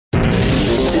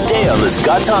weekday on The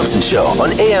Scott Thompson Show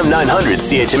on AM 900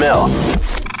 CHML.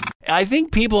 I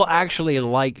think people actually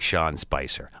like Sean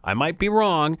Spicer. I might be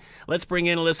wrong. Let's bring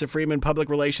in Alyssa Freeman, public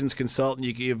relations consultant.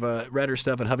 You've read her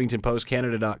stuff on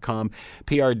HuffingtonPostCanada.com,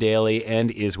 PR Daily,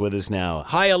 and is with us now.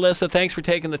 Hi, Alyssa. Thanks for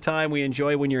taking the time. We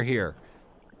enjoy when you're here.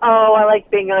 Oh, I like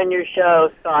being on your show,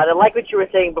 Scott. I like what you were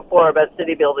saying before about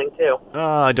city building, too.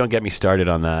 Oh, don't get me started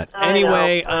on that. I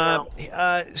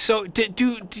know. So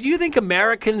do you think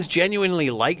Americans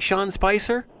genuinely like Sean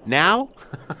Spicer now?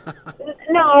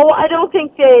 No, I don't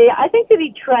think I think that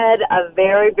he tread a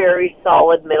very, very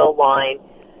solid middle line.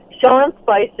 Sean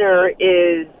Spicer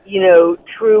is,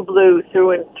 true blue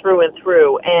through and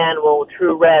through, and,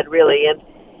 true red, really, and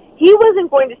he wasn't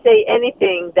going to say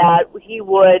anything that he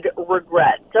would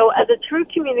regret. So as a true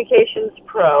communications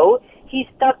pro, he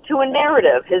stuck to a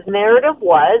narrative. His narrative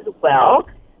was,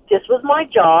 this was my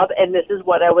job, and this is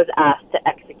what I was asked to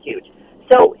execute.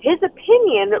 So his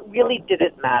opinion really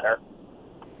didn't matter.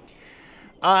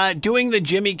 Doing the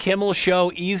Jimmy Kimmel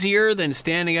show easier than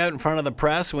standing out in front of the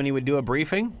press when he would do a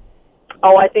briefing?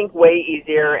 Oh, I think way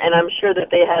easier, and I'm sure that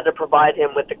they had to provide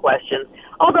him with the questions.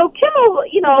 Although Kimmel,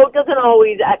 doesn't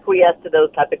always acquiesce to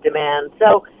those type of demands.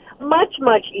 So much,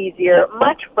 much easier,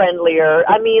 much friendlier.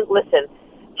 I mean, listen,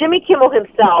 Jimmy Kimmel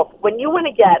himself, when you want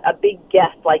to get a big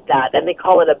guest like that, and they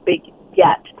call it a big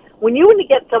get, when you want to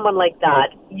get someone like that,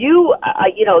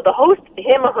 the host,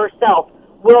 him or herself,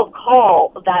 will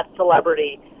call that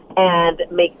celebrity and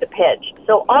make the pitch.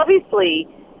 So obviously,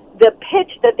 the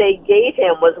pitch that they gave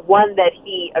him was one that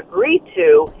he agreed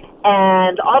to,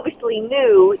 and obviously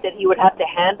knew that he would have to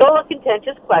handle a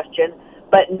contentious question,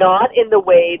 but not in the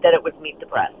way that it would meet the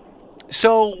press.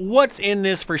 So what's in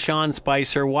this for Sean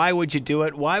Spicer? Why would you do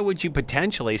it? Why would you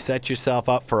potentially set yourself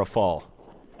up for a fall?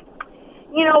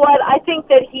 You know what? I think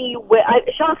that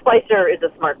Sean Spicer is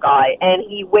a smart guy, and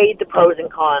he weighed the pros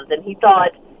and cons, and he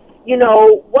thought,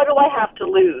 what do I have to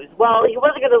lose? Well, he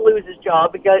wasn't going to lose his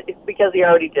job because he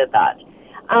already did that.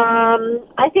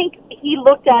 I think he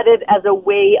looked at it as a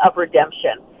way of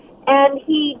redemption, and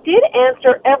he did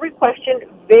answer every question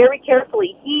very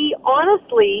carefully. He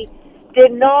honestly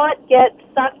did not get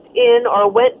sucked in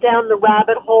or went down the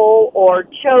rabbit hole or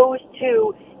chose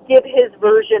to give his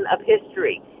version of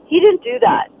history. He didn't do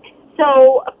that.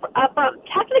 So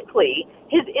technically,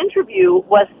 his interview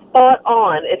was spot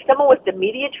on. If someone was to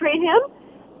media train him,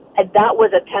 that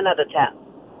was a 10 out of 10.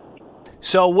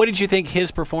 So what did you think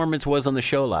his performance was on the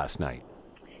show last night?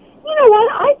 You know what?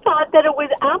 I thought that it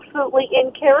was absolutely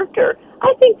in character.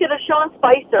 I think that if Sean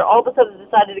Spicer all of a sudden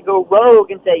decided to go rogue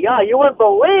and say, you wouldn't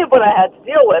believe what I had to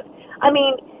deal with. I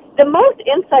mean, the most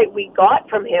insight we got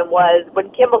from him was when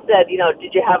Kimmel said,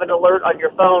 did you have an alert on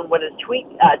your phone when his tweet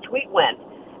went?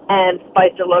 And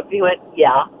Spicer looked and he went,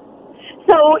 yeah.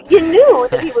 So you knew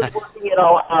that he was working at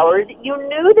all hours. You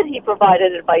knew that he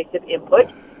provided adviceive input.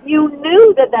 You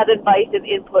knew that adviceive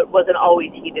input wasn't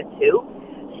always heeded to.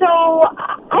 So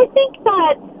I think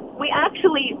that we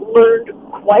actually learned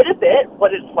quite a bit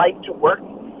what it's like to work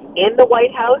in the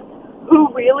White House, who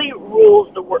really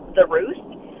rules the roost,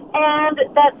 and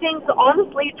that things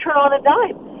honestly turn on a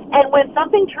dime. And when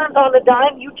something turns on a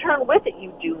dime, you turn with it.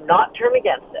 You do not turn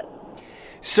against it.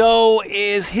 So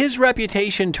is his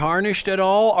reputation tarnished at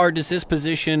all, or does this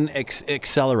position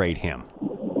accelerate him?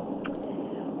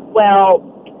 Well,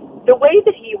 the way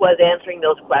that he was answering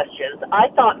those questions, I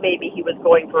thought maybe he was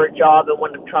going for a job in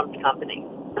one of Trump's companies.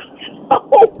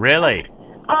 Really?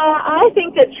 I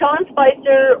think that Sean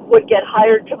Spicer would get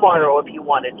hired tomorrow if he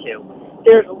wanted to.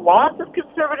 There's lots of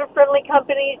conservative-friendly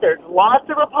companies. There's lots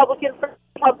of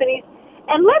Republican-friendly companies.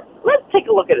 And let's take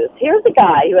a look at this. Here's a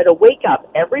guy who had to wake up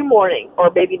every morning,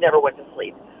 or maybe never went to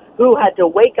sleep, who had to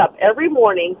wake up every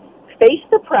morning, face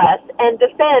the press, and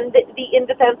defend the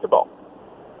indefensible.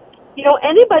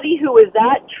 Anybody who is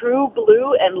that true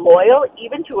blue and loyal,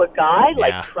 even to a guy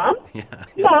like Trump,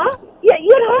 you'd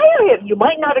hire him. You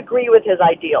might not agree with his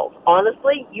ideals.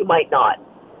 Honestly, you might not.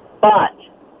 But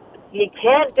you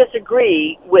can't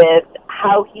disagree with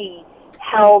how he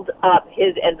held up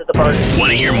his end of the bargain.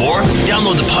 Want to hear more?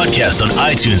 Download the podcast on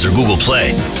iTunes or Google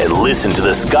Play and listen to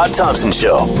The Scott Thompson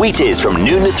Show weekdays from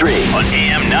noon to 3 on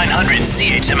AM 900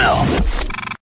 CHML.